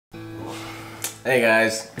Hey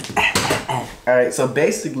guys. Alright, so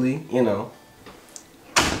basically, you know,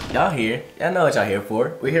 y'all here. Y'all know what y'all here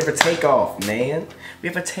for. We're here for Takeoff, man.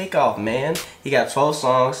 We're here for Takeoff, man. He got 12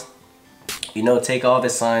 songs. You know, Takeoff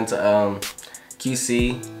is signed to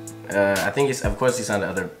QC. I think it's, of course, he signed to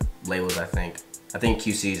other labels, I think. I think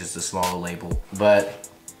QC is just a small label. But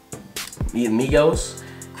Migos,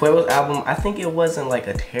 Quavo's album, I think it wasn't like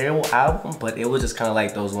a terrible album, but it was just kind of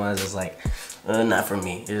like those ones that's like, not for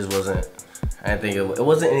me. It just wasn't. I think it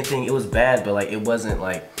wasn't anything. It was bad, but like it wasn't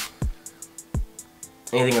like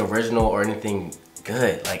anything original or anything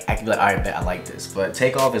good. Like I could be like, alright, bet I like this. But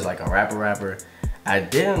Takeoff is like a rapper. I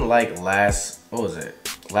didn't like Last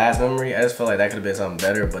Memory. I just felt like that could have been something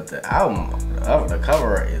better. But the album, the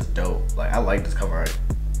cover art is dope. Like I like this cover art.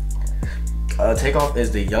 Takeoff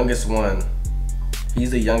is the youngest one.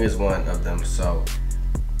 He's the youngest one of them. So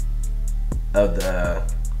of the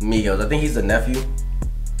Migos, I think he's the nephew.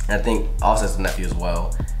 I think Offset's the nephew as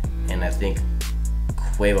well, and I think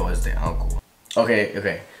Quavo is the uncle.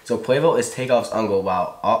 Okay. So Quavo is Takeoff's uncle,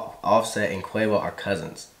 while Offset and Quavo are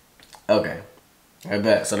cousins. Okay, I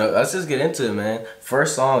bet. So let's just get into it, man.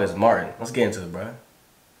 First song is Martin. Let's get into it, bro.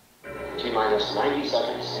 T-minus 90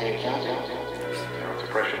 seconds and countdown.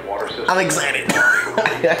 Suppression water system. I'm excited.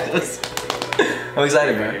 I'm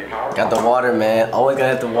excited, man. Got the water, man. Always gotta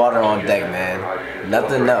have the water on deck, man.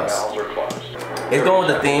 Nothing else. It's going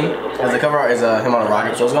with the theme, because the cover art is him on a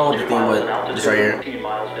rocket, so it's going with the theme with this right here.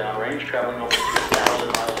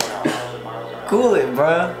 Cool it,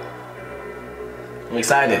 bruh. I'm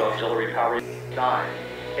excited. 9,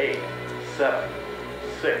 8, 7,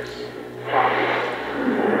 6, 5.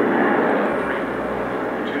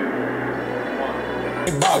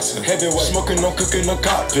 Boxing, heavyweight, smoking, no cooking, no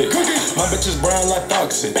cockpit. My bitches brown like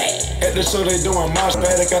toxic. At the show they doing my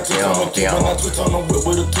static. Got two on the keep and I twist on the whip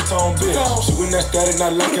with a two-tone bitch. Shooting that static,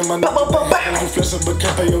 not liking my nigga. I'm flexing, but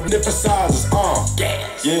can't pay your different sizes.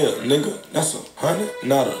 Yeah, nigga, that's 100,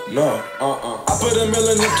 not a no. I put a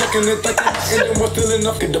million in checking it, thinking, and then we're feeling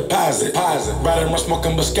enough to deposit. Riding around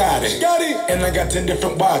smoking biscotti. And I got 10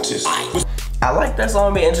 different watches. I like that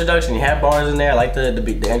song, the introduction. You had bars in there. I like the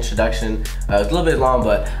introduction. It's a little bit long,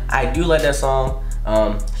 but I do like that song.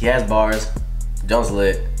 He has bars. Jones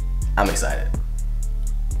lit. I'm excited.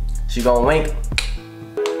 She gonna wink. Well, I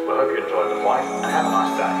hope you enjoyed the flight and have a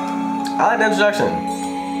nice day. I like the introduction.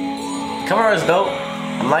 Cover art is dope.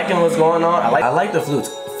 I'm liking what's going on. I like the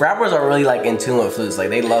flutes. Rappers are really like in tune with flutes.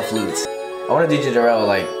 Like they love flutes. I want to DJ Darrell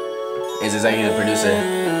like is executive producer.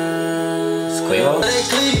 It's Quavo.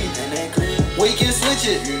 We can switch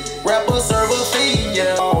it, rapper serve a fiend,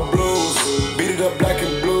 yeah. All blues, beat it up black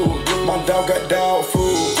and blue. My dog got dog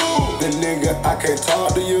food. The nigga, I can't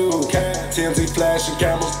talk to you. TMZ flashing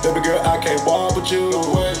cameras, baby girl, I can't walk with you.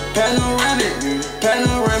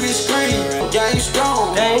 Panoramic screen, gang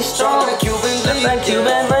strong. That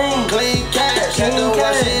Cuban lean. Clean cash, had to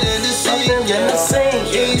wash it in the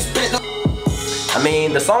sink. I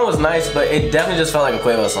mean, the song was nice, but it definitely just felt like a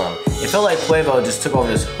Quavo song. It felt like Quavo just took over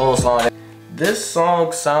this whole song. This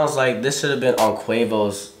song sounds like this should have been on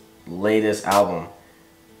Quavo's latest album.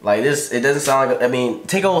 Like this, it doesn't sound like, I mean,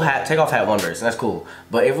 Takeoff had one verse, and that's cool.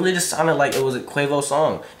 But it really just sounded like it was a Quavo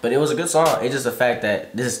song. But it was a good song. It's just the fact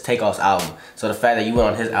that this is Takeoff's album. So the fact that you went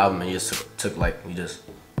on his album and you just took like, you just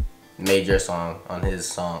made your song on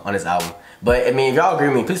his album. But I mean, if y'all agree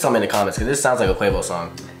with me, please tell me in the comments, because this sounds like a Quavo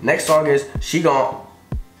song. Next song is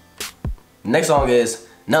Next song is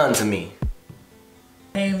None to Me.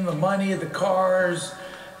 The money, the cars,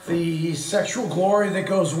 the sexual glory that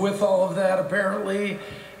goes with all of that, apparently.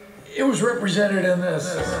 It was represented in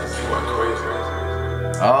this.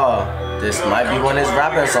 Oh, this might be one of his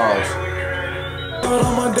rapping songs.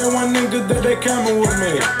 On my day one nigga that they coming with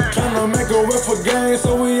me. Tryna make a whip for gang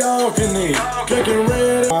so we all can eat. Drinking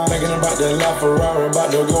red. Thinking about that La Ferrari, about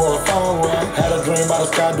to go and find one. Had a dream about a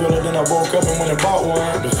sky dweller, then I woke up and went and bought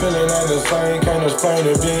one. The feeling ain't the same, can't explain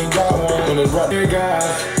if you ain't got one. When it's right there, guys.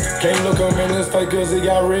 Can't look him in his face cause he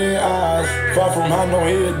got red eyes. Far from high, no,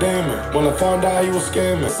 he a demon. When I found out he was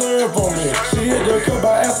scamming. Serve on me. She hit the cup,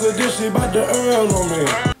 I asked her, did she about to earn on me?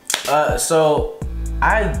 So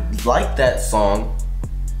I like that song.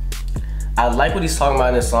 I like what he's talking about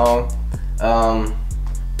in this song.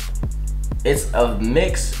 It's a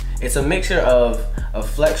mixture of a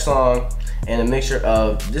flex song and a mixture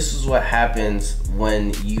of this is what happens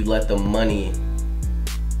when you let the money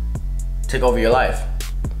take over your life.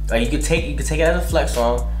 Like you could take it as a flex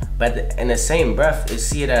song, but in the same breath,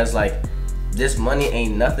 see it as like this money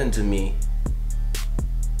ain't nothing to me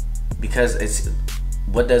because it's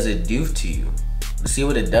what does it do to you? See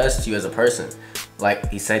what it does to you as a person.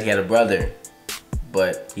 Like he said he had a brother,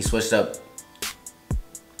 but he switched up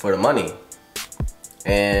for the money,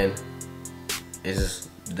 and it's just,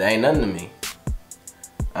 that ain't nothing to me.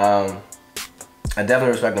 I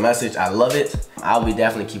definitely respect the message. I love it. I'll be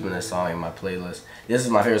definitely keeping this song in my playlist. This is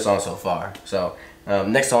my favorite song so far. So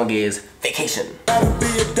next song is Vacation. Gotta be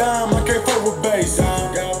a dime, I can't fuck with bass.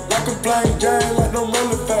 Like I'm playing game, like no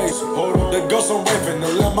roller face. Hold on, the ghost I'm raving,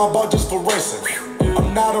 and let my ball just for racing.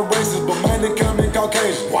 I'm not a racist, but man, they coming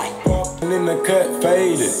Caucasian. White. And in the cut,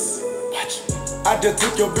 faded. I just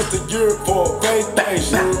took your bitch to Europe for a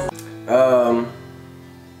vacation.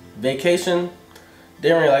 Vacation,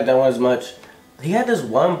 didn't really like that one as much. He had this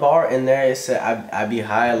one bar in there. It said, I be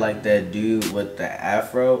high like that dude with the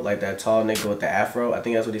afro, like that tall nigga with the afro. I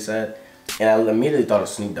think that's what he said. And I immediately thought of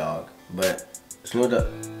Snoop Dogg. But Snoop Dogg,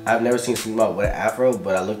 I've never seen Snoop Dogg with an afro,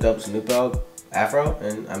 but I looked up Snoop Dogg afro,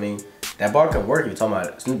 and I mean, that bar could work if you're talking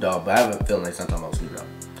about Snoop Dogg, but I have a feeling like I'm talking about Snoop Dogg.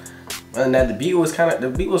 Other than that, the beat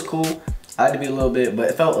was cool. I had to be a little bit, but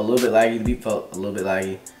it felt a little bit laggy. The beat felt a little bit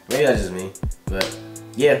laggy. Maybe that's just me. But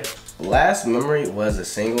yeah, Last Memory was a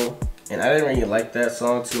single, and I didn't really like that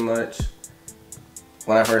song too much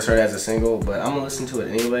when I first heard it as a single, but I'm gonna listen to it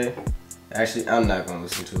anyway. Actually, I'm not gonna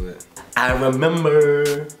listen to it. I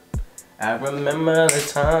remember the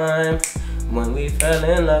time when we fell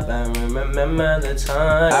in love. I remember the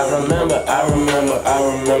time. I remember.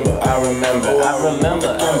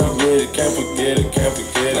 Can't forget it.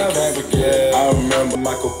 I remember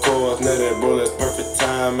Michael Kors, now that bro, that's perfect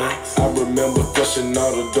timing. I remember flushing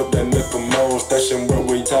all the dope that nickel mold, stashing where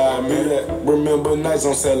we tied me. Remember nights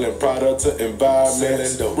on selling product to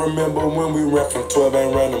environment. Remember when we ran from 12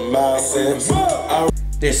 and ran a mile since.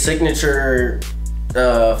 Their signature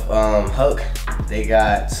hook, they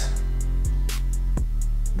got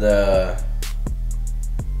the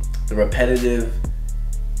repetitive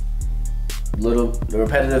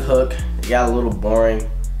hook. It got a little boring,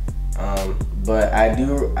 but I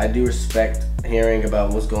do respect hearing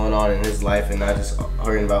about what's going on in his life and not just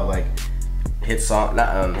hearing about like hit songs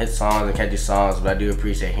and catchy songs. But I do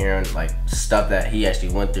appreciate hearing like stuff that he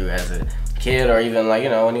actually went through as a kid, or even like, you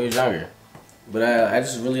know, when he was younger. But I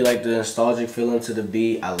just really like the nostalgic feeling to the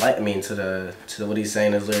beat. To what he's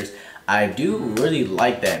saying in his lyrics. I do really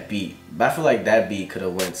like that beat, but I feel like that beat could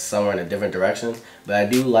have went somewhere in a different direction. But I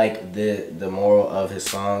do like the moral of his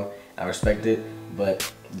song. I respect it,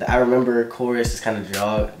 but the I remember chorus is kind of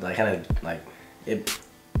it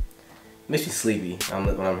makes me sleepy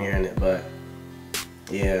when I'm hearing it. But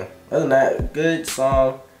yeah, other than that, good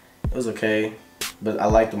song. It was okay, but I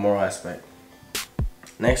like the moral aspect.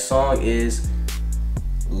 Next song is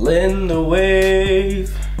Lend the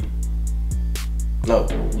Wave. No,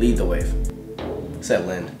 Lead the Wave. I said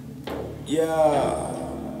Lend. Yeah.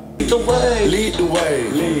 Lead the way. Lead the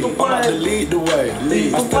way. I'm about to lead the way.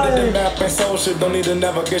 I studied the map and social, don't need a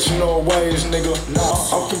navigation or ways, nigga.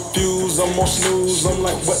 Nah, I'm confused, I'm on snooze. I'm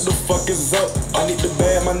like, what the fuck is up? I need the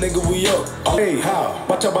bag, my nigga, we up. Hey, how?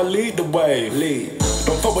 Watch out, I lead the way. Lead.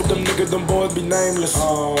 Don't fuck with them niggas, them boys be nameless.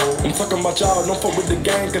 I'm talking about y'all, don't fuck with the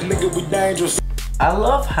gang, cause nigga, we dangerous. I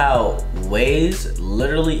love how Waze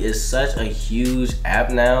literally is such a huge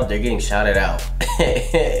app now. They're getting shouted out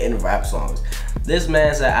in rap songs. This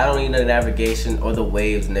man said, I don't need no navigation or the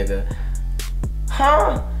waves, nigga.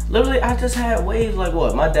 Huh? Literally, I just had waves. Like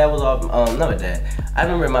what? My dad was off, not my dad. I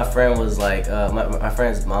remember my friend was like, my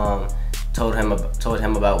friend's mom told him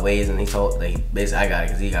about Waze, and he told, like, basically I got it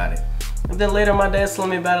because he got it. And then later my dad told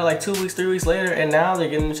me about it like 2 weeks, 3 weeks later, and now they're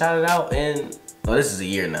getting shouted out. And oh, this is a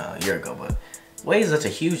year ago, but Waze is such a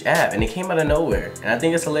huge app, and it came out of nowhere, and I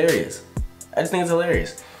think it's hilarious. I just think it's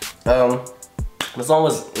hilarious. The song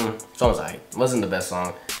was alright. It wasn't the best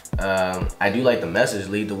song. I do like the message,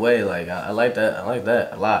 Lead the Way. Like I like that. I like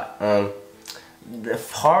that a lot. The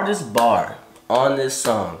hardest bar on this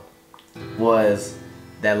song was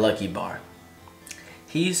that Lucky bar.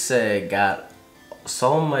 He said, "Got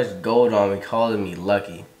so much gold on me, calling me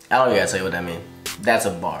lucky." I don't even gotta tell you what that means. That's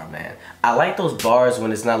a bar, man. I like those bars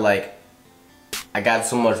when it's not like, I got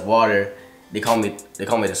so much water, they call me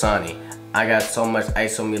Dasani. I got so much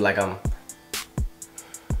ice on me, like I'm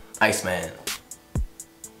Iceman.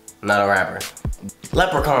 I'm not a rapper.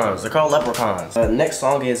 Leprechauns, they're called leprechauns. Next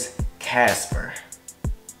song is Casper.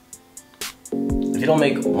 If you don't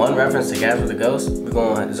make one reference to Casper the Ghost, it's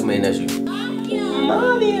gonna be an issue.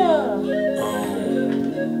 Mafia.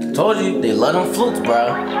 Told you, they love them flutes,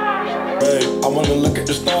 bro. Hey, I wanna look at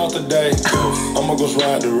the stars today. I'ma go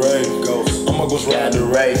ride the rave. I'ma go ride the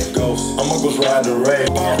rave. I'ma go ride the rave.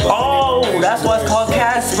 Oh, that's why it's called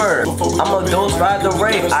Casper. I'm a ghost ride the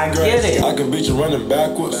rave. I get it. I can beat you running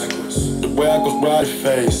backwards. The way I go ride your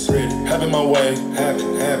face. Having my way,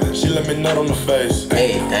 having. She let me nut on the face.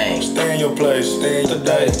 Hey, dang. Stay in your place, stay in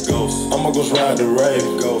today. I'ma go ride the rave.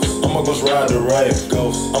 I'ma go ride the rave.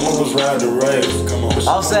 I'ma go ride the rave. Come on.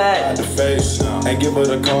 All set. Ride the face. Ain't give her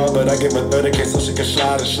the car, but I give her 30K so she can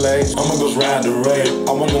slide and slay. I'ma go ride the rave.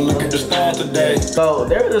 I wanna look at the stars today. So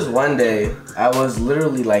there was this one day I was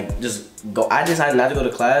literally like I decided not to go to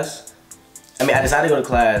class. I mean, I decided to go to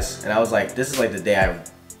class and I was like, this is like the day I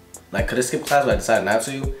like could have skipped class, but I decided not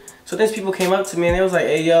to. So then people came up to me and they was like,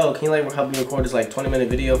 hey yo, can you like help me record this like 20-minute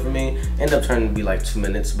video for me? Ended up turning to be like 2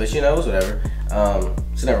 minutes, but you know, it was whatever.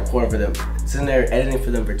 Sitting there recording for them, sitting there editing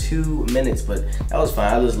for them for 2 minutes, but that was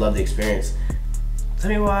fine. I just loved the experience. Tell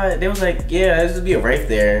me why. They was like, yeah, there's just be a Wraith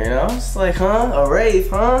there, and I was like, huh, a Wraith,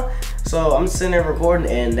 huh? So I'm sitting there recording,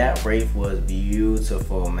 and that Wraith was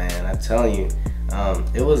beautiful, man. I'm telling you,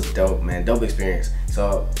 it was dope, man. Dope experience.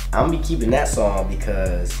 So I'm gonna be keeping that song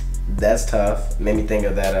because that's tough. Made me think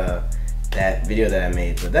of that video that I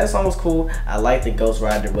made. But that song was cool. I like the Ghost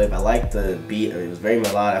Rider Whip. I like the beat. It was very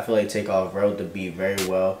melodic. I feel like Takeoff wrote the beat very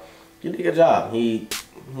well. He did a good job. He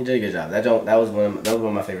did a good job. That was one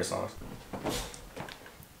of my favorite songs.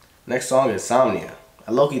 Next song is Insomnia.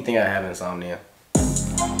 I low-key think I have Insomnia.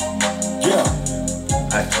 Yeah.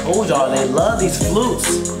 I told y'all they love these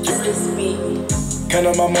flutes. Count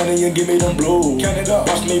up my money and give me them blues. Count it up,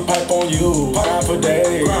 watch me pipe on you. Pipe for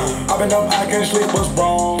days. I've been up, I can't sleep, what's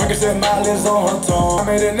wrong? Like I said, mileage on her tongue. I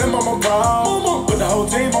made it in my ground. Put the whole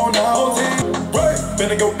team on now. Right,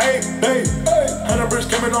 finna go 8, babe. 100 bricks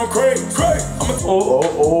coming on crazy. Oh.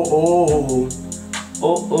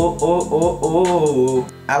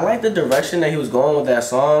 I like the direction that he was going with that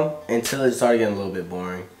song until it started getting a little bit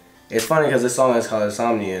boring. It's funny because this song is called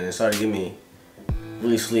Insomnia and it started getting me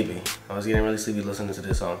really sleepy. I was getting really sleepy listening to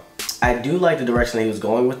this song. I do like the direction that he was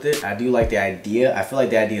going with it. I do like the idea. I feel like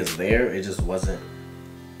the idea is there. It just wasn't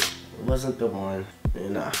the one.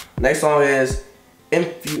 Nah. Next song is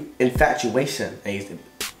Infatuation. I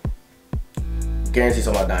guarantee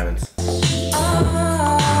something about diamonds.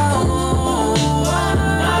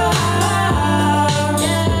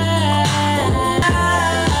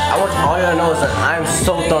 All y'all know is that I'm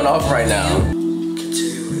so thrown off right now.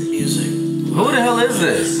 Who the hell is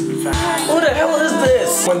this? Who the hell is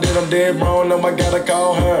this? One day I'm dead wrong, I gotta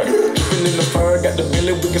call her. Dripping in the fur, got the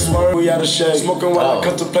Billy, we can swerve, we out of shape. Smoking while I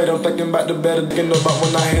contemplate, I'm thinking about the better. Thinking about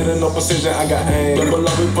when I hit a no precision, I got aim. Double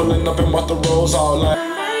up, we pulling up and watch the rolls all night.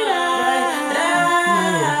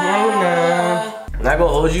 Not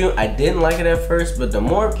gonna hold you, I didn't like it at first, but the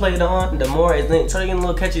more it played on, the more it started getting a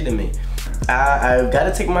little catchy to me. I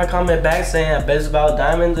gotta take my comment back saying I bet it's about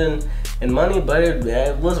diamonds and money, but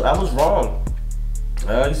I was wrong.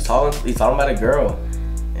 He's talking about a girl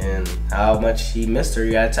and how much he missed her.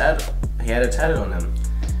 He had a tattoo on him.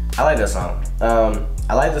 I like that song.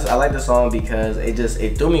 I like this song because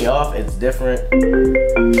it threw me off. It's different.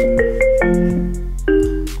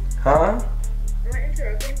 Huh? Am I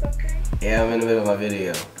interrupting something? Yeah, I'm in the middle of my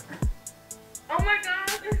video. Oh my god,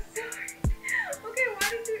 I'm sorry. Okay, why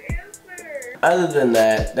did you answer? Other than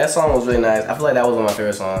that, that song was really nice. I feel like that was one of my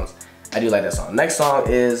favorite songs. I do like that song. Next song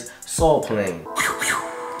is Soul Plane.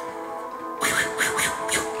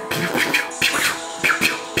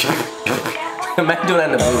 Imagine doing that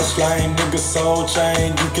in the booth. Flame, nigga, soul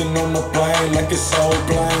chain. You can on the plane like it's so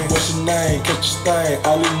plain. What's your name? Catch your stain.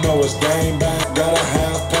 All you know is game bang. Gotta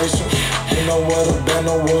have patience. You know what a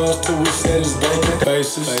banner was till we said it's vacant.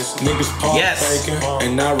 Faces, niggas pump faking,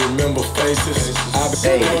 and I remember faces.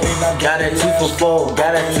 Hey, got a 2 for 4,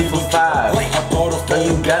 got a 2 for 5. No,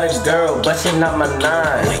 you got a girl, but she not my 9.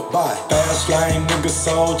 Fast lane, nigga,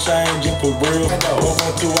 soul change, you for real.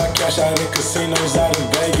 Over to I cash out in casinos out in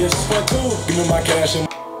Vegas. Give me my cash and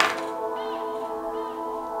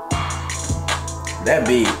that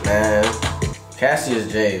beat, man. Cassius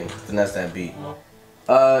J finesse that beat.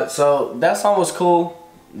 So that song was cool,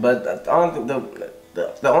 but the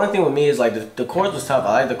only thing with me is like the chorus was tough.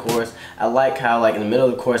 I like the chorus. I like how like in the middle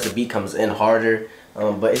of the chorus the beat comes in harder.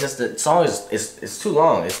 But it's just the song is too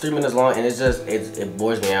long. It's 3 minutes long and it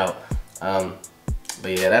bores me out.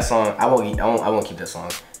 But yeah, that song I won't keep that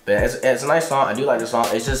song. But it's a nice song. I do like the song.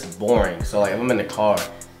 It's just boring. So like if I'm in the car,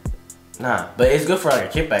 nah. But it's good for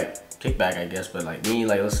like a kickback I guess. But like me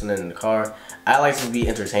like listening in the car, I like to be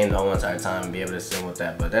entertained the whole entire time and be able to sing with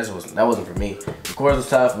that. But that wasn't for me. The chorus was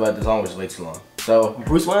tough, but the song was way too long. So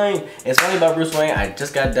Bruce Wayne. It's funny about Bruce Wayne. I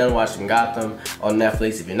just got done watching Gotham on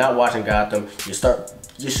Netflix. If you're not watching Gotham, you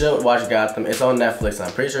should watch Gotham. It's on Netflix. And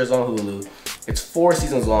I'm pretty sure it's on Hulu. It's 4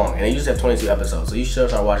 seasons long, and they used to have 22 episodes. So you should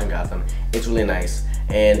start watching Gotham. It's really nice,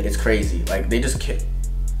 and it's crazy. Like they just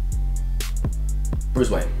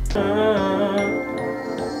Bruce Wayne. Order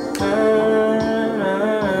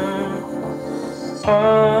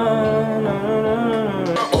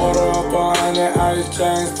up on that ice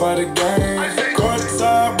chains for the game.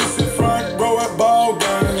 Courtside, we sit front row at ball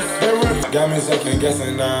games. Got me second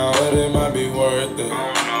guessing now, but it might be worth it.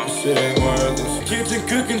 This shit ain't worth it. Kitchen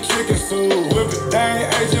cooking chicken soup. Whip it, they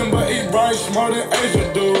ain't Asian, but eat rice more than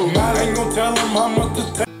Asian do. I ain't gonna tell them how much to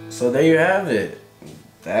take. So there you have it.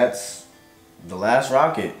 That's The Last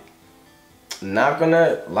Rocket. Not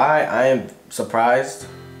gonna lie, I am surprised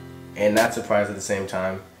and not surprised at the same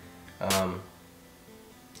time.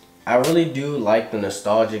 I really do like the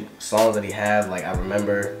nostalgic songs that he had, like I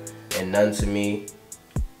Remember and None to Me.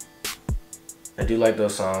 I do like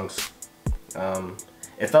those songs.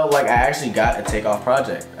 It felt like I actually got a Takeoff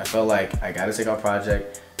project. I felt like I got a Takeoff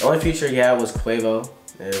project. The only feature he had was Quavo.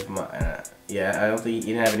 Yeah, I don't think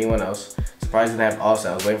he didn't have anyone else. Surprised he didn't have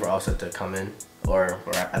Offset. I was waiting for Offset to come in. Or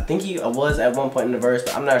I think he was at one point in the verse,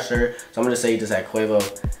 but I'm not sure. So I'm gonna say he just had Quavo.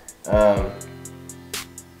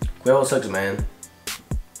 Quavo's hooks, man.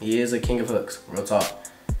 He is a king of hooks, real talk.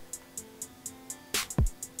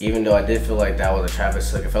 Even though I did feel like that was a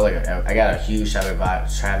Travis hook, I felt like I got a huge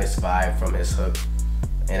Travis vibe from his hook.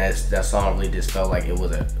 And that song really just felt like it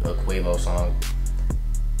was a Quavo song.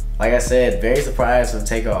 Like I said, very surprised with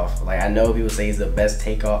Takeoff. Like I know people say he's the best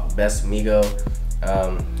Takeoff, best Migo.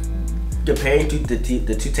 Comparing to the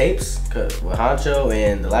two tapes with Honcho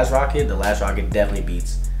and The Last Rocket definitely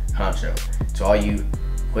beats Honcho. To all you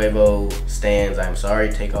Quavo stans, I'm sorry,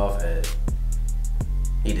 Takeoff.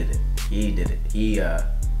 He did it. He did it. He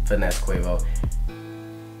finessed Quavo.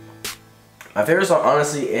 My favorite song,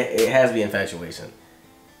 honestly, it has to be Infatuation.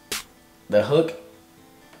 The hook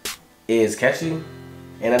is catchy,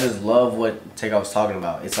 and I just love what Takeoff's talking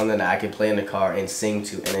about. It's something that I can play in the car and sing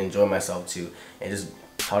to and enjoy myself to, and just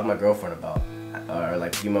talk to my girlfriend about, or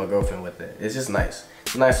like be my girlfriend with it. It's just nice.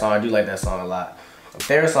 It's a nice song. I do like that song a lot. My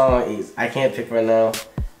favorite song is, I can't pick right now.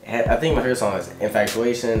 I think my favorite song is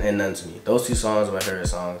Infatuation and None to Me. Those two songs are my favorite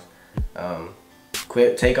songs.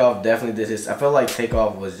 Takeoff definitely did his. I felt like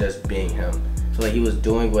Takeoff was just being him. I feel like he was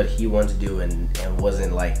doing what he wanted to do and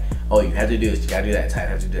wasn't like, oh, you have to do this, you gotta do that, type,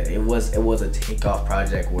 have to do that. It was a Takeoff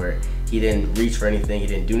project where he didn't reach for anything, he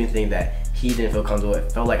didn't do anything that he didn't feel comfortable with.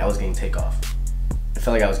 It felt like I was getting Takeoff. I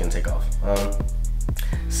felt like I was getting Takeoff.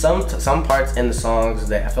 Some parts in the songs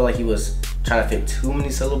that I felt like he was trying to fit too many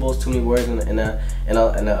syllables, too many words in a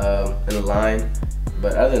line.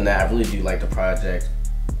 But other than that, I really do like the project.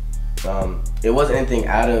 It wasn't anything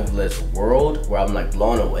out of this world where I'm like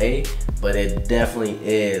blown away, but it definitely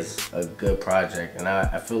is a good project, and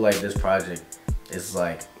I feel like this project is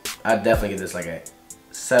like, I definitely give this like a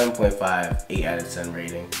 7.5, 8 out of 10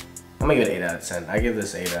 rating. I'm gonna give it 8 out of 10. I give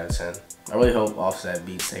this 8 out of 10. I really hope Offset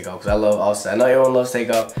beats Takeoff because I love Offset. I know everyone loves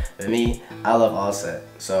Takeoff, but me, I love Offset.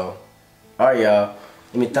 So, alright y'all,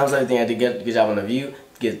 give me a thumbs up everything I did. Good job on the view.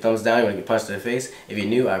 Get a thumbs down, you wanna get punched in the face. If you're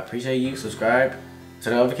new, I appreciate you. Subscribe,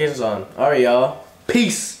 turn the notifications on. Alright y'all,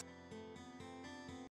 peace!